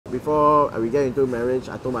Before we get into marriage,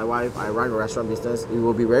 I told my wife I run a restaurant business. It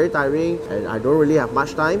will be very tiring and I don't really have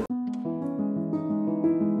much time.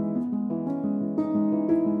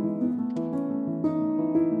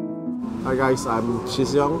 Hi guys, I'm Chee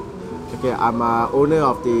Seong. Okay, I'm owner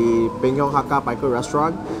of the Peng Hakka Piker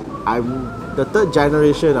restaurant. I'm the third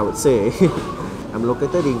generation, I would say. I'm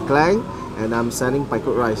located in Klang and I'm selling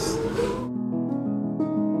piker rice.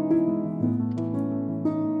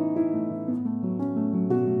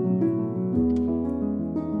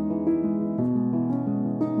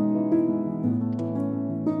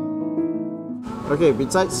 Okay,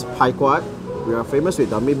 besides pai kuat, we are famous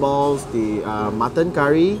with the meatballs, the mutton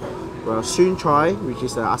curry, shin choy, which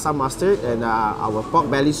is the Assam mustard, and our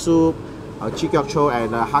pork belly soup, chee cho,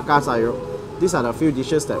 and Hakka sayur. These are the few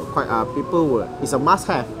dishes that quite people would. It's a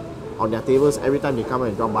must-have on their tables every time they come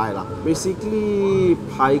and drop by lah. Basically,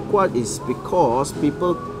 pai kuat is because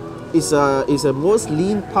people is a most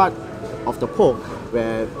lean part of the pork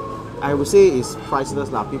where I would say it's priceless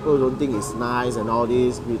lah. People don't think it's nice and all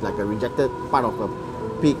this, with like a rejected part of a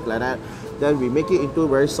pig like that. Then we make it into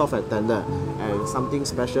very soft and tender, and something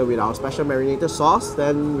special with our special marinated sauce.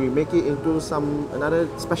 Then we make it into another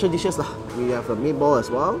special dishes lah. We have a meatball as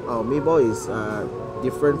well. Our meatball is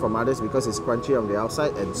different from others because it's crunchy on the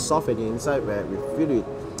outside and soft on the inside, where we fill it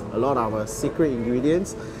a lot of our secret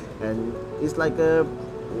ingredients, and it's like a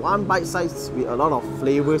one bite size with a lot of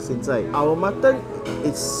flavors inside. Our mutton,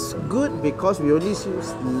 it's good because we only use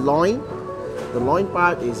loin. The loin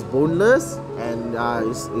part is boneless and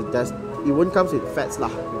it won't come with fats lah,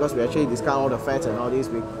 because we actually discard all the fats and all this.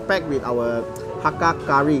 We pack with our Hakka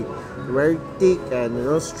curry, very thick and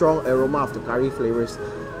strong aroma of the curry flavors.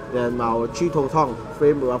 Then our Chee Seong,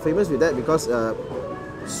 we are famous with that because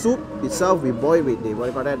soup itself we boil with the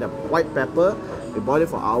white pepper. We boil it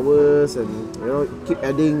for hours and keep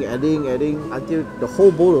adding until the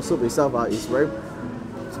whole bowl of soup itself is very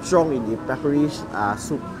strong in the peppery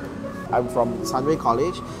soup. I'm from Sunway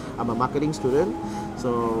College. I'm a marketing student,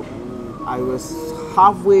 so I was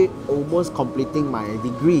halfway almost completing my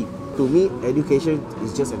degree. To me, education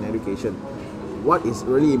is just an education. What is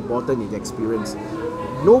really important is experience.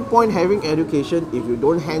 No point having education if you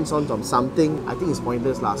don't hands-on on something. I think it's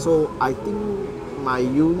pointless lah. So I think my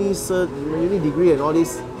uni degree and all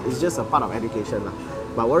this is just a part of education lah.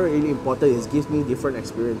 But what really important is gives me different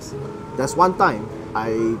experience. There's one time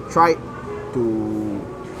I tried to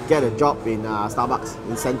get a job in Starbucks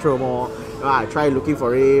in Central Mall. I tried looking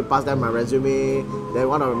for it, passed them my resume. Then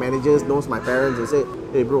one of the managers knows my parents and said,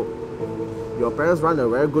 "Hey bro, your parents run a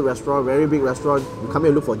very good restaurant, very big restaurant. You come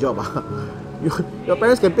here and look for a job. Your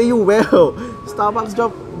parents can pay you well. Starbucks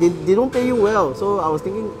job, they don't pay you well." So I was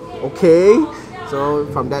thinking, okay. So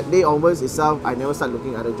from that day onwards itself, I never start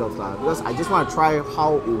looking at other jobs lah, because I just want to try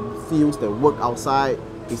how it feels to work outside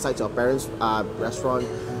besides your parents' restaurant.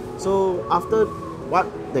 So after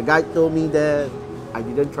what the guy told me there, I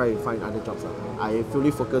didn't try to find other jobs lah. I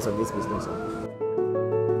fully focus on this business lah.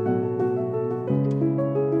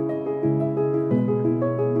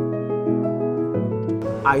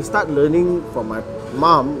 I start learning from my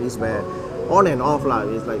mom is where on and off lah.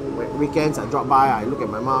 It's like weekends I drop by, I look at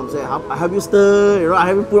my mom, say, I have you stir, I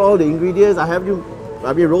have you put all the ingredients, I have you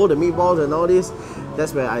roll the meatballs and all this.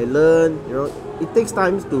 That's where I learn. It takes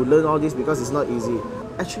time to learn all this because it's not easy.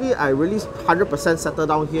 Actually, I really 100% settled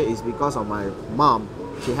down here is because of my mom.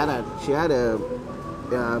 She had a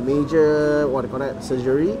major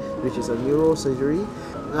surgery, which is a neurosurgery.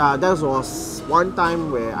 That was one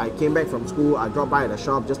time where I came back from school. I dropped by at the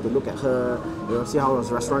shop just to look at her, see how was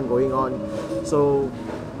the restaurant going on. So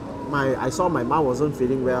I saw my mom wasn't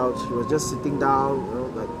feeling well. She was just sitting down,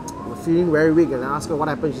 feeling very weak, and I asked her what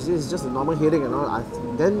happened. She said it's just a normal headache and all.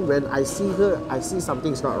 Then when I see her, I see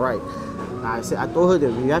something's not right. I told her that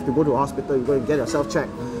you have to go to the hospital, you go and get yourself checked.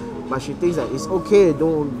 But she thinks that it's okay,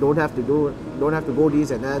 don't have to go this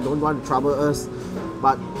and that, don't want to trouble us.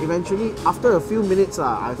 But eventually, after a few minutes,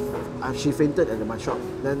 she fainted at my shop.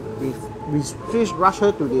 Then we rushed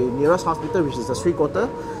her to the nearest hospital, which is the street quarter.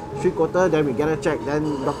 Then we get her checked.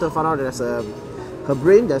 Then doctor found out that her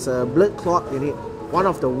brain, there's a blood clot in it. One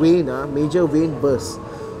of the major vein burst.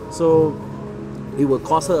 So it will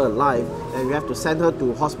cost her a life, and we have to send her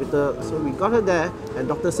to hospital. So we got her there, and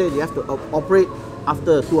doctor said you have to operate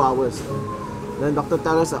after 2 hours. Then doctor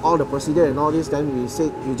tell us all the procedure and all this. Then we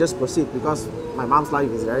said you just proceed because my mom's life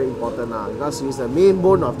is very important because she's the main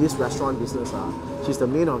bone of this restaurant business. She's the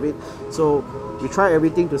main of it. So we try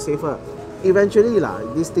everything to save her. Eventually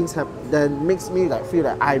these things happen. Then makes me feel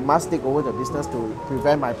that I must take over the business to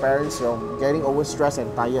prevent my parents from getting overstressed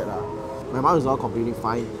and tired. My mom is all completely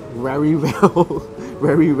fine, very well,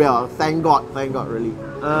 very well. Thank God, really.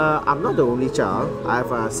 I'm not the only child. I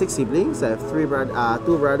have 6 siblings. I have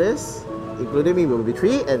 2 brothers, including me will be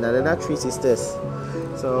 3, and another 3 sisters.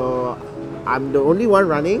 So I'm the only one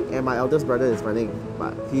running, and my eldest brother is running,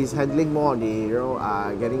 but he's handling more on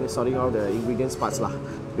the sorting out the ingredients parts lah.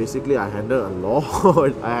 Basically, I handle a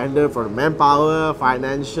lot. I handle from manpower,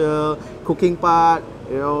 financial, cooking part,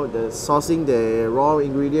 the sourcing the raw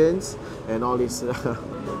ingredients and all this.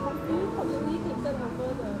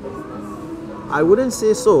 I wouldn't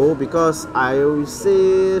say so, because I will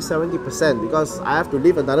say 70%, because I have to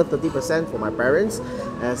leave another 30% for my parents,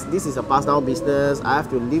 as this is a passed down business. I have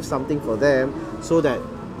to leave something for them so that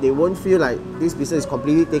they won't feel like this business is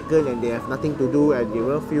completely taken and they have nothing to do, and they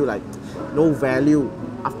will feel like no value.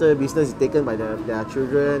 After business is taken by their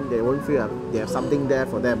children, they won't feel like they have something there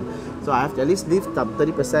for them. So I have to at least leave some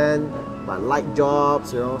 30%, but like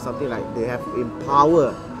jobs, something like they have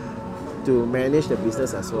empower to manage the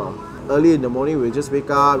business as well. Early in the morning, we just wake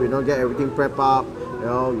up, get everything prep up.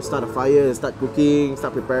 You start a fire, you start cooking,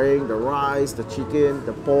 start preparing the rice, the chicken,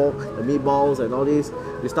 the pork, the meatballs, and all this.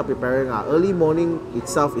 You start preparing. Early morning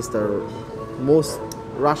itself is the most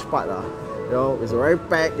rush part. It's very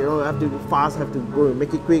packed. You have to do fast, have to go and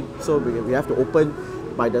make it quick. So we have to open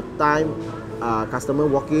by the time customer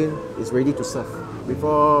walk in, it's ready to serve.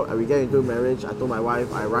 Before we get into marriage, I told my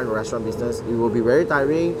wife I run a restaurant business. It will be very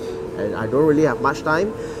tiring, and I don't really have much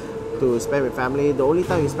time to spend with family. The only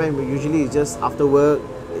time we spend usually is just after work.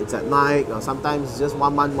 It's at night, or sometimes it's just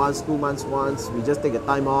 1 month once, 2 months once. We just take a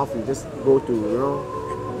time off. We just go to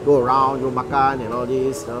go around, go makan and all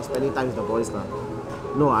this. Spending time with the boys lah.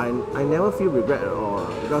 No, I never feel regret at all,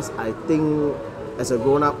 because I think as a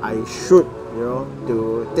grown up I should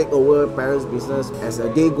to take over parents' business. As the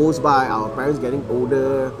day goes by, our parents getting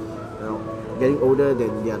older. Then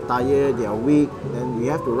they are tired, they are weak, and we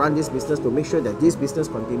have to run this business to make sure that this business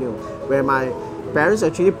continue. Where my parents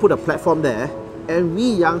actually put a platform there, and we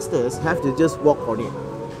youngsters have to just walk on it.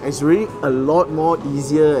 It's really a lot more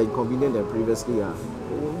easier and convenient than previously.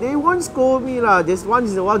 They won't scold me lah. Just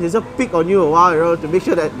once in a while, they just pick on you a while, to make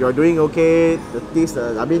sure that you're doing okay.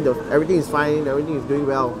 Everything is fine, everything is doing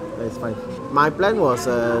well. It's fine. My plan was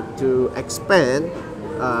to expand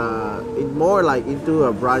more like into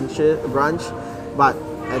a branch, but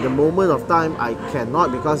at the moment of time I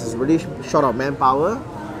cannot, because it's really short of manpower,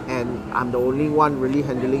 and I'm the only one really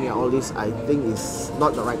handling all this. I think it's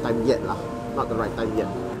not the right time yet lah. Not the right time yet.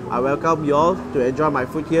 I welcome you all to enjoy my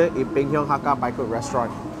food here in Peng Hakka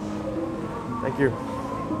restaurant. Thank you.